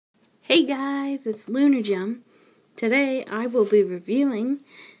Hey guys, it's Lunar Gem. Today I will be reviewing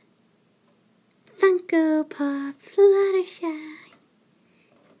Funko Pop Fluttershy.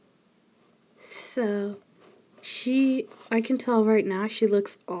 So, I can tell right now she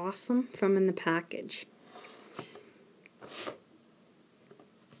looks awesome from in the package.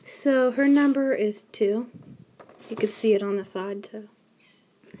 So her number is 2. You can see it on the side too.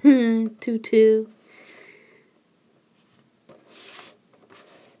 2.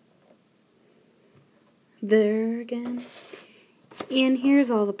 There again. And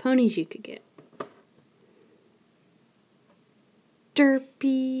here's all the ponies you could get.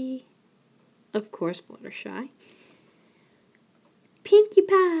 Derpy, of course Fluttershy, Pinkie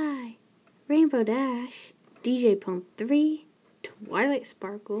Pie, Rainbow Dash, DJ Pump 3, Twilight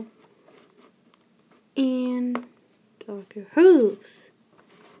Sparkle, and Dr. Hooves.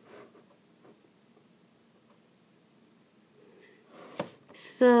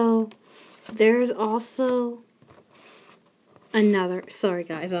 So there's also another, sorry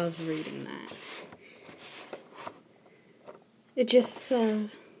guys, I was reading that. It just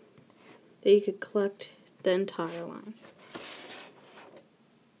says that you could collect the entire line.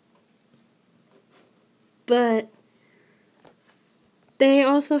 But they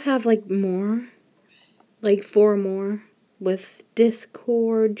also have like more, like 4 more with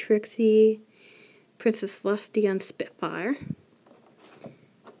Discord, Trixie, Princess Celestia, and Spitfire.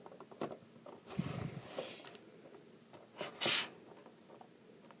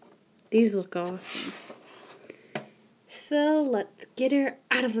 These look awesome. So let's get her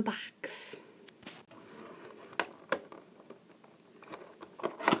out of the box.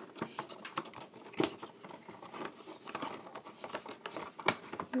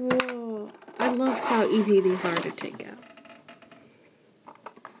 Whoa. I love how easy these are to take out.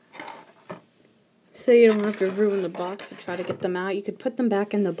 So you don't have to ruin the box to try to get them out. You could put them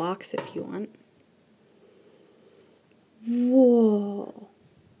back in the box if you want. Whoa.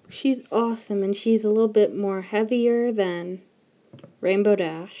 She's awesome, and she's a little bit more heavier than Rainbow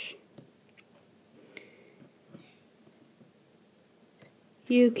Dash.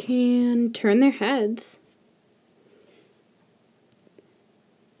 You can turn their heads.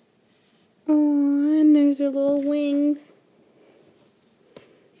 Oh, and there's her little wings.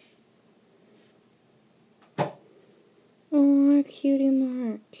 Oh, cutie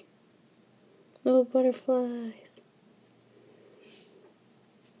mark. Little butterflies.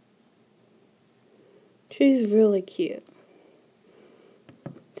 She's really cute.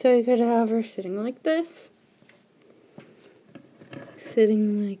 So you could have her sitting like this,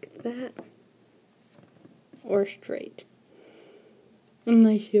 sitting like that, or straight.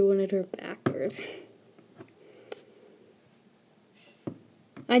 Unless you wanted her backwards.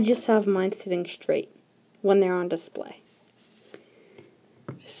 I just have mine sitting straight when they're on display.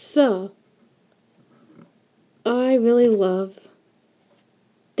 So, I really love,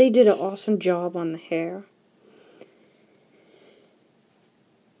 they did an awesome job on the hair.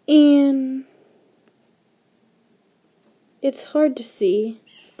 And it's hard to see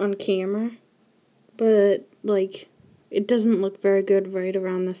on camera, but like it doesn't look very good right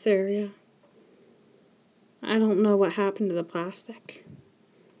around this area. I don't know what happened to the plastic.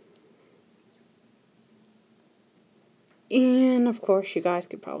 And of course you guys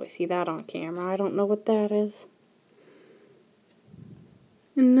could probably see that on camera. I don't know what that is.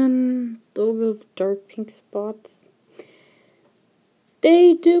 And then a little bit of dark pink spots.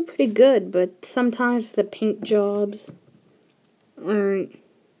 They do pretty good, but sometimes the paint jobs aren't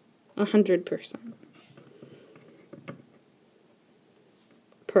 100%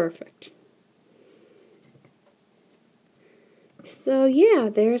 perfect. So yeah,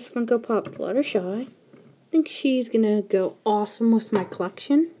 there's Funko Pop Fluttershy. I think she's gonna go awesome with my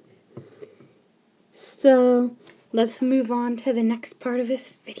collection. So let's move on to the next part of this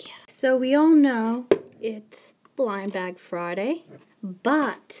video. So we all know it's Blind Bag Friday.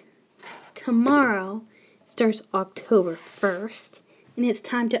 But tomorrow starts October 1st, and it's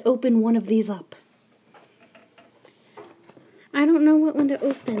time to open one of these up. I don't know what one to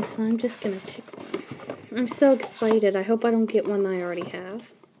open, so I'm just going to pick one. I'm so excited. I hope I don't get one I already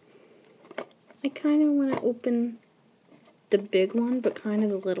have. I kind of want to open the big one, but kind of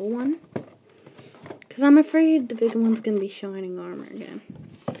the little one. Because I'm afraid the big one's going to be Shining Armor again.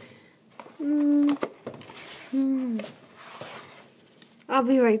 I'll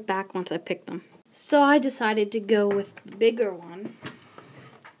be right back once I pick them. So I decided to go with the bigger one,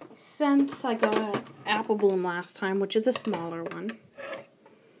 since I got Apple Bloom last time, which is a smaller one.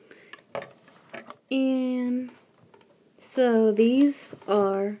 And so these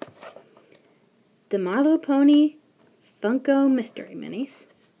are the My Little Pony Funko Mystery Minis.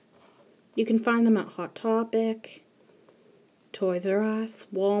 You can find them at Hot Topic, Toys R Us,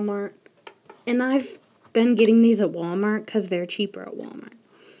 Walmart. And I've been getting these at Walmart because they're cheaper at Walmart.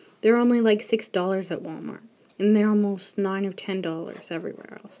 They're only like $6 at Walmart. And they're almost $9 or $10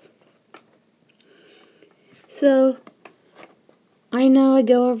 everywhere else. So, I know I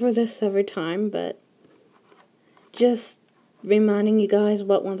go over this every time, but just reminding you guys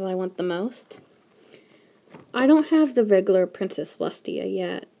what ones I want the most. I don't have the regular Princess Celestia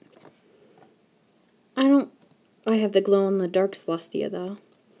yet. I have the glow-in-the-dark Celestia, though.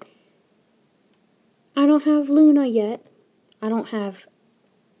 I don't have Luna yet. I don't have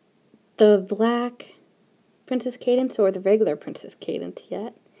the black Princess Cadance or the regular Princess Cadance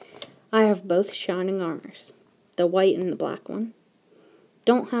yet. I have both Shining Armors. The white and the black one.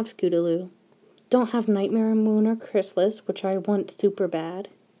 Don't have Scootaloo. Don't have Nightmare Moon or Chrysalis, which I want super bad.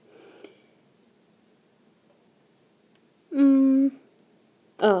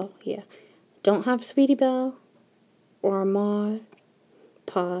 Oh, yeah. Don't have Sweetie Belle, or Maud,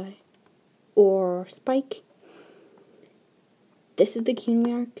 Pie, or Spike. This is the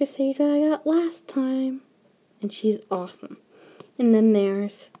Cutie Crusader I got last time, and she's awesome. And then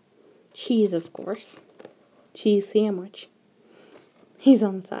there's Cheese, of course. Cheese Sandwich. He's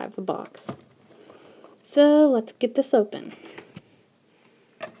on the side of the box. So, let's get this open.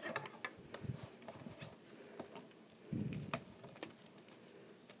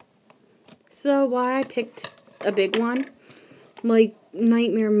 So, why I picked a big one, like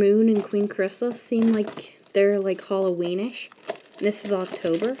Nightmare Moon and Queen Chrysalis, seem like they're like Halloweenish. This is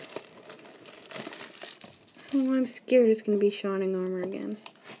October. Oh, I'm scared it's going to be Shining Armor again.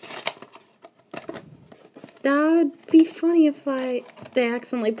 That would be funny if they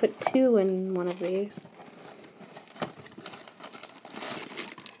accidentally put 2 in one of these.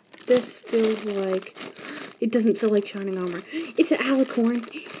 This feels like... It doesn't feel like Shining Armor. It's an alicorn.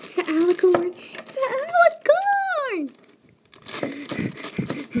 It's an alicorn. It's an alicorn.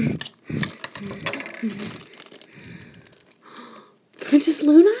 Princess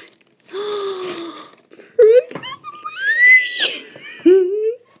Luna? Princess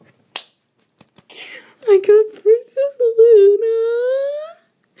Luna. I got Princess Luna.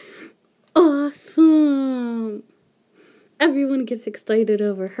 Awesome. Everyone gets excited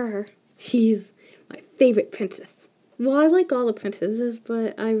over her. She's my favorite princess. Well, I like all the princesses,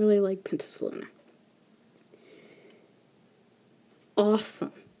 but I really like Princess Luna.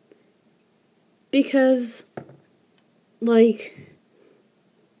 Awesome. Because, like,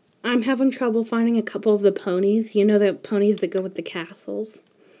 I'm having trouble finding a couple of the ponies. You know, the ponies that go with the castles?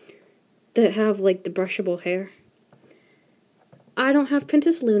 That have, like, the brushable hair. I don't have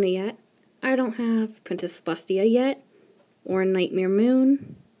Princess Luna yet. I don't have Princess Celestia yet. Or Nightmare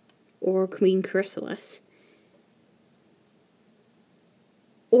Moon. Or Queen Chrysalis.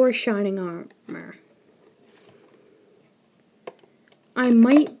 Or Shining Armor. I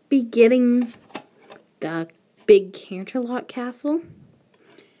might be getting the big Canterlot castle.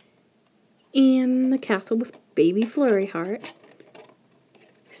 And the castle with Baby Flurry Heart.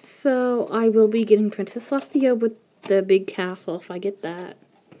 So I will be getting Princess Celestia with the big castle if I get that.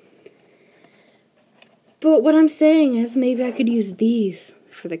 But what I'm saying is maybe I could use these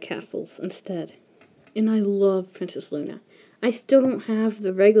for the castles instead. And I love Princess Luna. I still don't have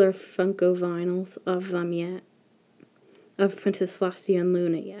the regular Funko vinyls of them yet. Of Princess Celestia and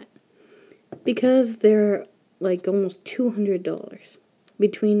Luna yet. Because they're like almost $200.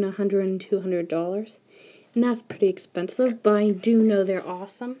 Between $100 and $200. And that's pretty expensive, but I do know they're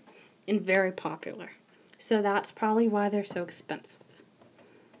awesome and very popular. So that's probably why they're so expensive.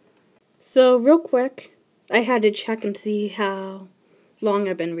 So real quick, I had to check and see how long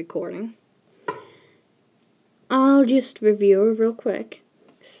I've been recording. I'll just review her real quick.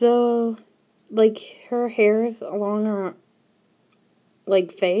 So, like, her hair's along her,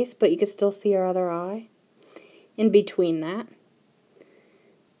 like, face, but you can still see her other eye. In between that.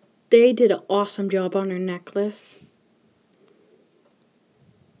 They did an awesome job on her necklace.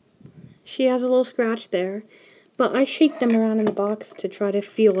 She has a little scratch there, but I shake them around in the box to try to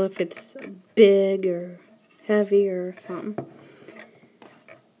feel if it's big or heavy or something.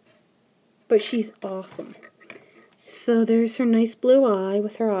 But she's awesome. So there's her nice blue eye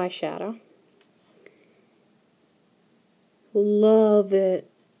with her eyeshadow. Love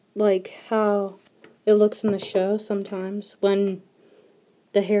it. Like how it looks in the show sometimes when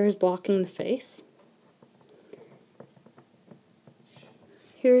the hair is blocking the face.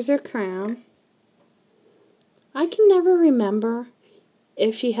 Here's her crown. I can never remember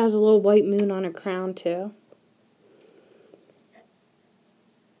if she has a little white moon on her crown too.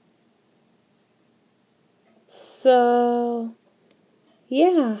 So,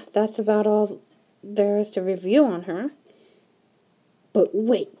 yeah, that's about all there is to review on her. But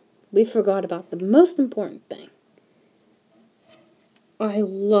wait, we forgot about the most important thing. I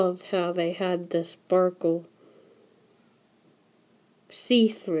love how they had the sparkle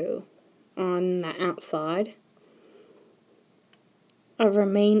see-through on the outside of her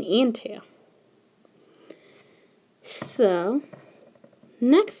mane and tail. So,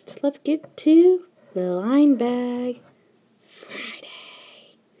 next, let's get to Blind Bag Friday.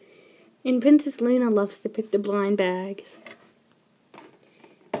 And Princess Luna loves to pick the blind bags.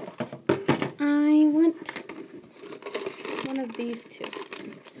 I want one of these two,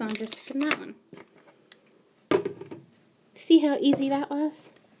 so I'm just picking that one. See how easy that was?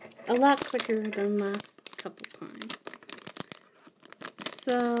 A lot quicker than last couple times.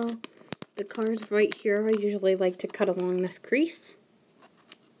 So, the cards right here, I usually like to cut along this crease.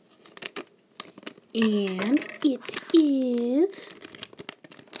 And it is...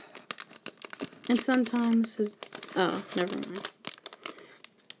 And sometimes it's... Oh, never mind.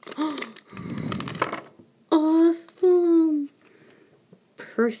 Awesome!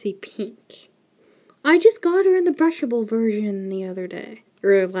 Percy Pink. I just got her in the brushable version the other day.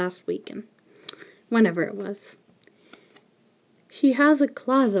 Or last weekend. Whenever it was. She has a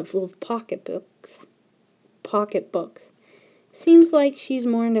closet full of pocketbooks. Seems like she's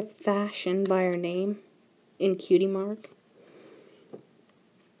more into fashion by her name. In Cutie Mark.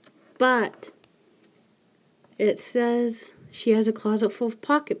 But it says she has a closet full of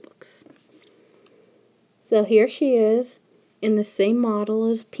pocketbooks. So here she is in the same model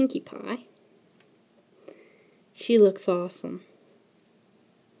as Pinkie Pie. She looks awesome.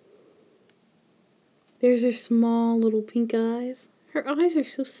 There's her small little pink eyes. Her eyes are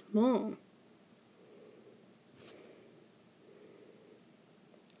so small.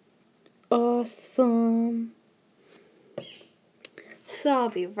 Awesome. So I'll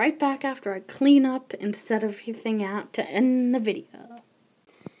be right back after I clean up and set everything out to end the video.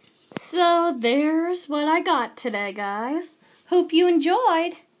 So there's what I got today, guys. Hope you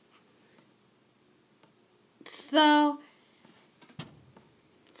enjoyed. So,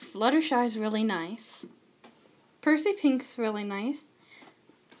 Fluttershy's really nice. Percy Pink's really nice.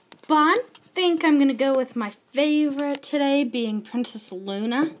 But I think I'm going to go with my favorite today being Princess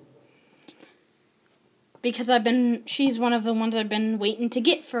Luna. Because she's one of the ones I've been waiting to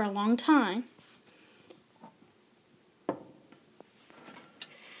get for a long time.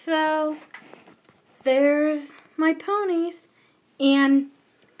 So, there's my ponies. And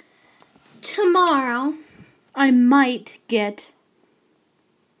tomorrow, I might get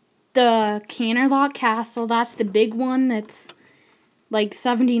the Canterlot Castle. That's the big one that's like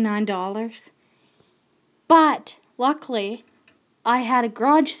 $79. But, luckily, I had a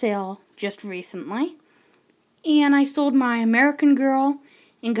garage sale just recently. And I sold my American Girl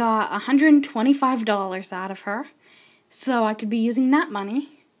and got $125 out of her. So I could be using that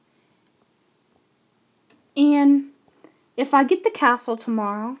money. And if I get the castle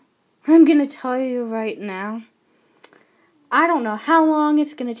tomorrow, I'm going to tell you right now, I don't know how long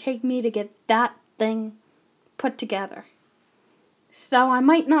it's going to take me to get that thing put together. So I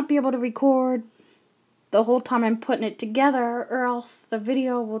might not be able to record the whole time I'm putting it together, or else the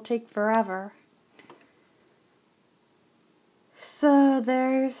video will take forever. So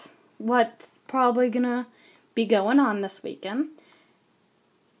there's what's probably going to be going on this weekend.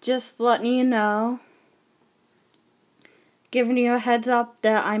 Just letting you know, giving you a heads up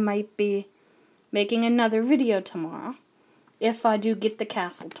that I might be making another video tomorrow, if I do get the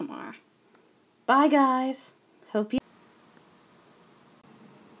castle tomorrow. Bye guys. Hope you